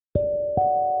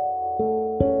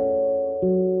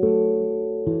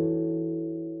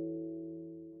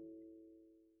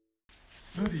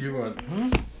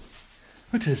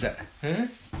What is it? Eh?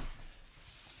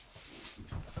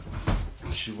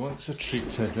 She wants a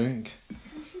treat, I think.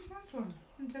 She's had one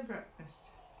and her breakfast.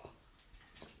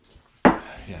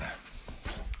 Yeah.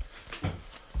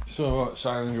 So what's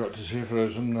Alan got to say for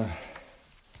us on the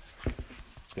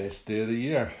best day of the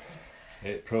year?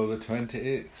 April the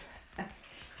 28th.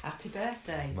 Happy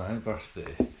birthday. My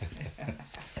birthday.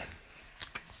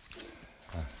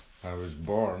 I was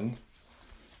born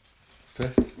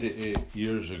 58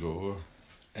 years ago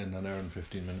in an hour and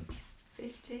 15 minutes.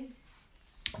 50?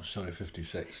 Oh, sorry,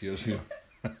 56 years ago.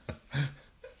 I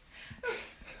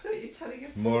thought you were telling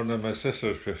us. More than my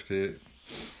sister's 58.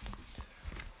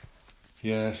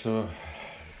 Yeah, so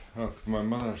my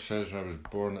mother says I was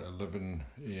born at 11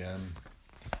 a.m.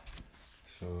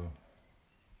 So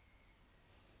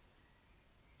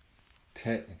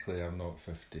technically I'm not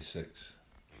 56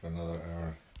 for another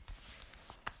hour.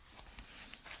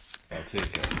 I'll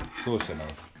take it. Close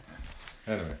enough.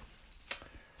 Anyway.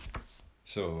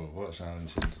 So what's Alan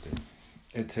saying today?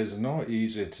 It is not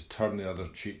easy to turn the other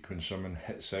cheek when someone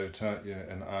hits out at you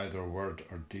in either word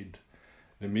or deed.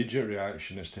 The immediate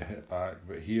reaction is to hit back,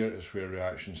 but here is where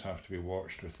reactions have to be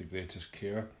watched with the greatest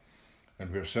care,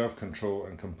 and where self-control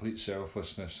and complete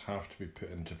selflessness have to be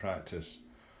put into practice.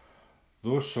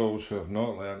 Those souls who have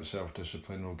not learnt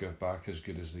self-discipline will give back as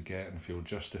good as they get and feel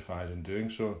justified in doing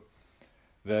so.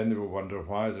 Then they will wonder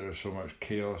why there is so much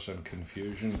chaos and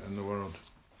confusion in the world.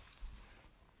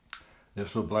 They are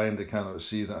so blind they cannot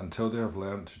see that until they have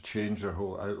learnt to change their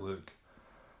whole outlook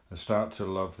and start to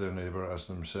love their neighbour as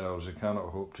themselves, they cannot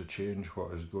hope to change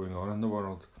what is going on in the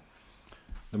world.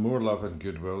 The more love and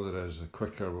goodwill there is, the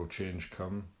quicker will change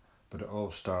come, but it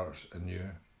all starts in you.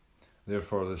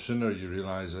 Therefore, the sooner you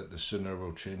realise it, the sooner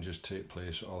will changes take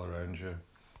place all around you,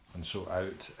 and so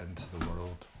out into the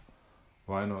world.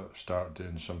 Why not start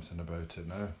doing something about it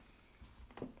now?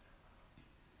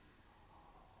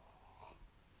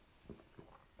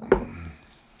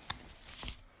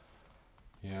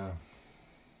 Yeah.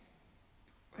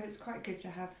 Well, it's quite good to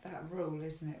have that rule,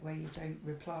 isn't it, where you don't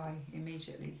reply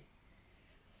immediately,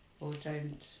 or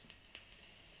don't,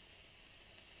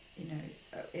 you know,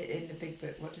 in the big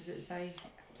book, what does it say?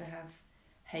 To have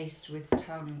haste with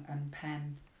tongue and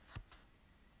pen.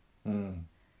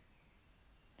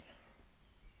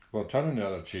 Well, turning the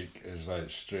other cheek is like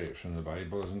straight from the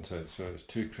Bible, isn't it? So it's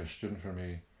too Christian for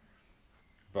me.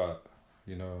 But,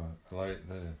 you know, I like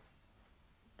the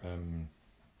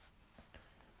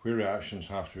where reactions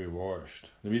have to be watched.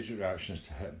 The immediate reaction is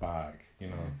to hit back, you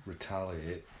know,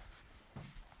 retaliate,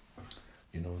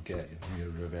 you know, get your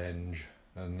revenge.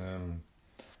 And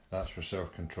that's where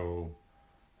self-control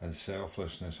and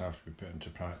selflessness have to be put into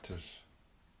practice.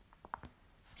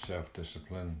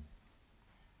 Self-discipline.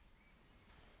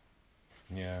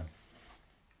 Yeah.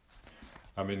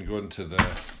 I mean, going to the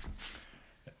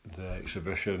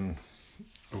exhibition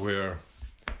where,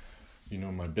 you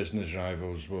know, my business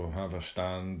rivals will have a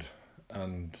stand,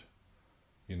 and,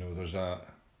 you know, there's that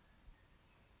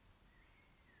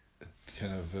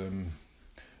kind of,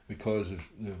 because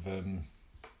they've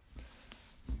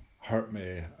hurt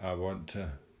me, I want to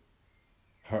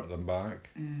hurt them back.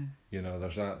 You know,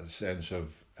 there's that sense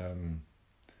of,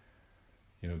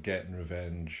 you know, getting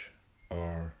revenge,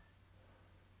 or,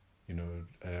 you know,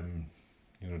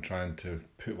 trying to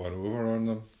put one over on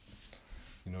them,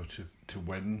 you know, to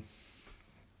win.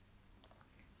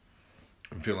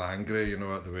 I feel angry, you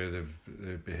know, at the way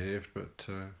they've behaved, but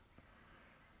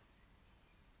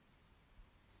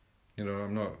you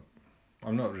know,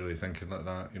 I'm not really thinking like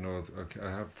that. You know, I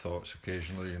have thoughts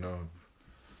occasionally, you know,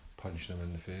 punch them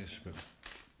in the face, but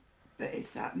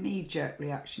it's that knee-jerk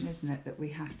reaction, isn't it, that we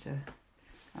have to.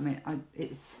 I mean,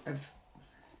 it's of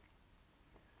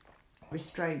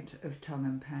restraint of tongue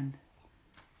and pen,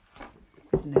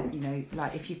 isn't it? You know,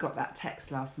 like if you got that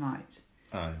text last night.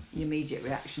 Aye. Your immediate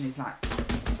reaction is like...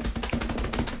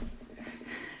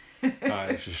 Aye,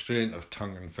 it's restraint of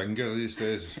tongue and finger these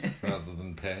days rather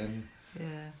than pen.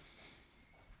 Yeah.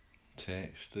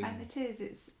 Texting. And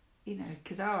it's, you know,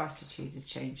 because our attitude is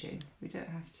changing. We don't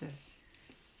have to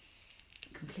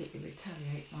completely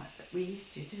retaliate like we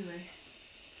used to, do we?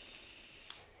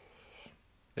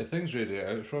 Yeah, things radiate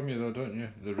out from you though, don't you?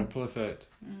 The ripple effect.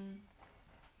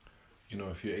 You know,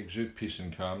 if you exude peace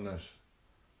and calmness,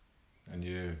 and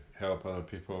you help other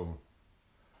people,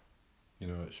 you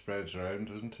know, it spreads around,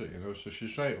 doesn't it? You know, so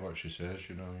she's right what she says,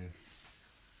 you know, you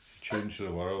change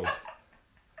the world.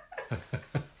 I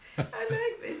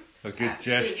like this. A good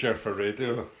gesture for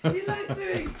radio. You like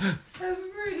doing a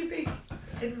really big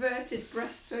inverted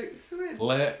breaststroke swim.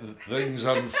 Let things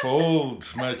unfold,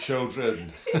 my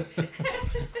children.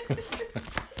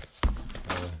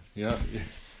 Yeah,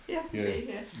 You have to Yeah. be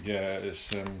here. yeah,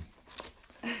 it's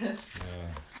yeah.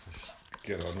 Just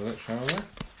get on with it, shall we?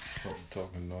 Stop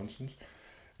talking nonsense.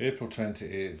 April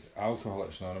 28th,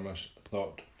 Alcoholics Anonymous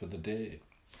thought for the day.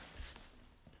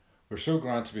 We're so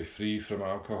glad to be free from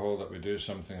alcohol that we do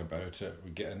something about it.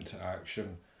 We get into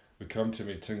action. We come to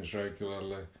meetings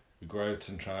regularly. We go out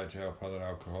and try to help other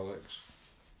alcoholics.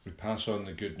 We pass on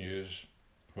the good news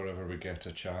wherever we get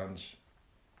a chance.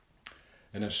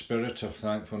 In a spirit of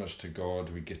thankfulness to God,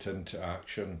 we get into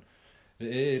action.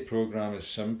 The AA program is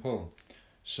simple.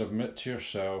 Submit to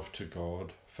yourself to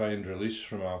God, find release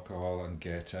from alcohol and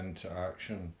get into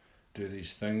action. Do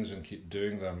these things and keep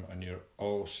doing them and you're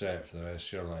all set for the rest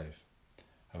of your life.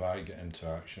 Have I get into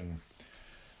action?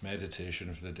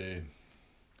 Meditation for the day.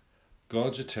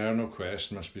 God's eternal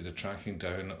quest must be the tracking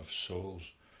down of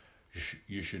souls.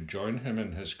 You should join him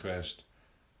in his quest.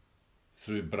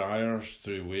 Through briars,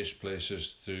 through waste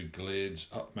places, through glades,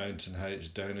 up mountain heights,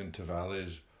 down into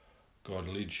valleys, God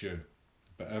leads you,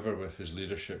 but ever with his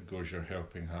leadership goes your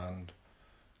helping hand.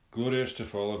 Glorious to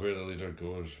follow where the leader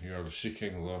goes. You are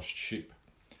seeking lost sheep.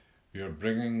 You are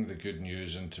bringing the good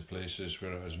news into places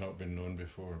where it has not been known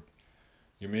before.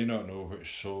 You may not know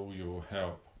which soul you will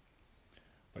help,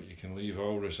 but you can leave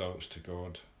all results to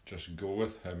God. Just go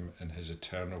with him in his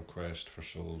eternal quest for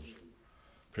souls.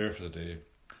 Prayer for the day.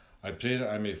 I pray that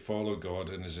I may follow God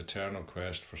in his eternal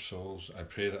quest for souls. I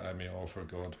pray that I may offer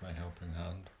God my helping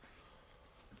hand.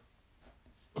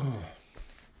 Oh.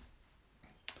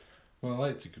 Well, I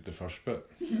like the first bit.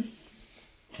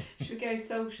 Should we go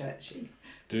soul searching?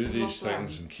 Do Some these lost things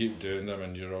lambs. and keep doing them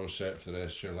and you're all set for the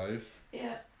rest of your life.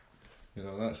 Yeah. You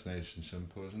know, that's nice and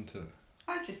simple, isn't it?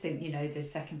 I just think, the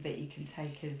second bit you can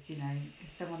take is, if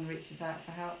someone reaches out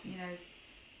for help,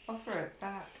 offer it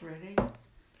back, really.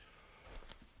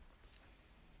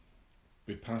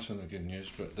 We pass on the good news,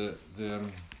 but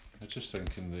I'm just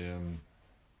thinking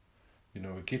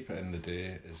we keep it in the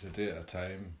day. It's a day at a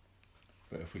time.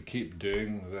 But if we keep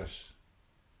doing this,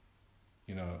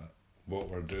 what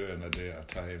we're doing a day at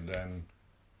a time, then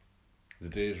the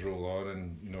days roll on,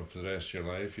 and for the rest of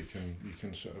your life, you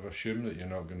can sort of assume that you're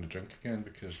not going to drink again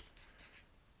because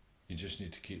you just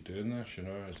need to keep doing this.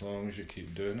 As long as you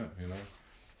keep doing it,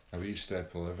 a wee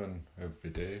step of living every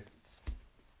day,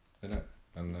 innit?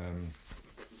 And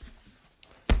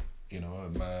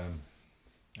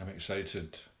I'm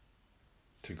excited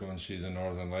to go and see the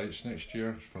Northern Lights next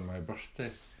year for my birthday.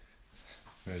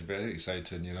 It's very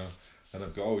exciting, and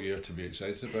I've got all year to be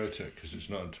excited about it because it's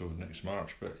not until next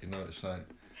March. But it's like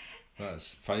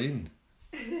that's fine,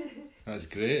 that's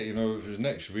great. If it was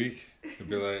next week, it'd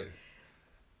be like,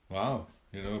 wow,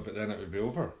 But then it would be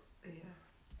over. Yeah.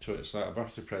 So it's like a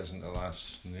birthday present that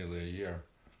lasts nearly a year,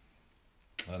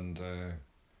 and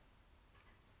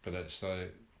but it's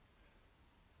like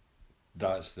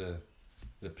that's the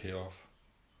payoff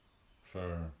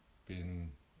for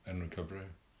being in recovery,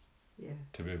 Yeah.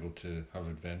 to be able to have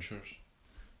adventures.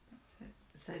 That's it.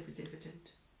 Save a dividend.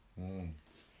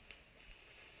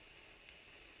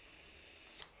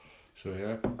 So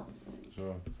yeah,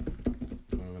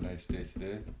 have a nice day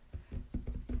today.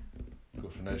 Go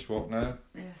for a nice walk now.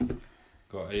 Yes.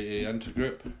 Got AA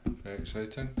intergroup, very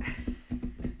exciting.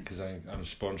 Because I'm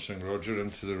sponsoring Roger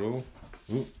into the role.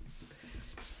 Ooh.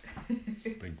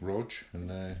 Big Rog,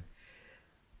 and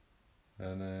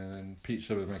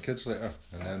pizza with my kids later,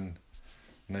 and then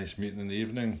nice meeting in the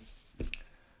evening,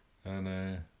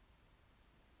 and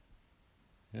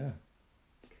yeah.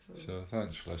 Cool. So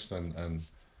thanks for listening, and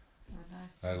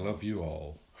Nice. I love you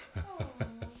all. Aw.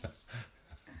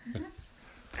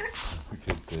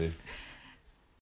 Good day.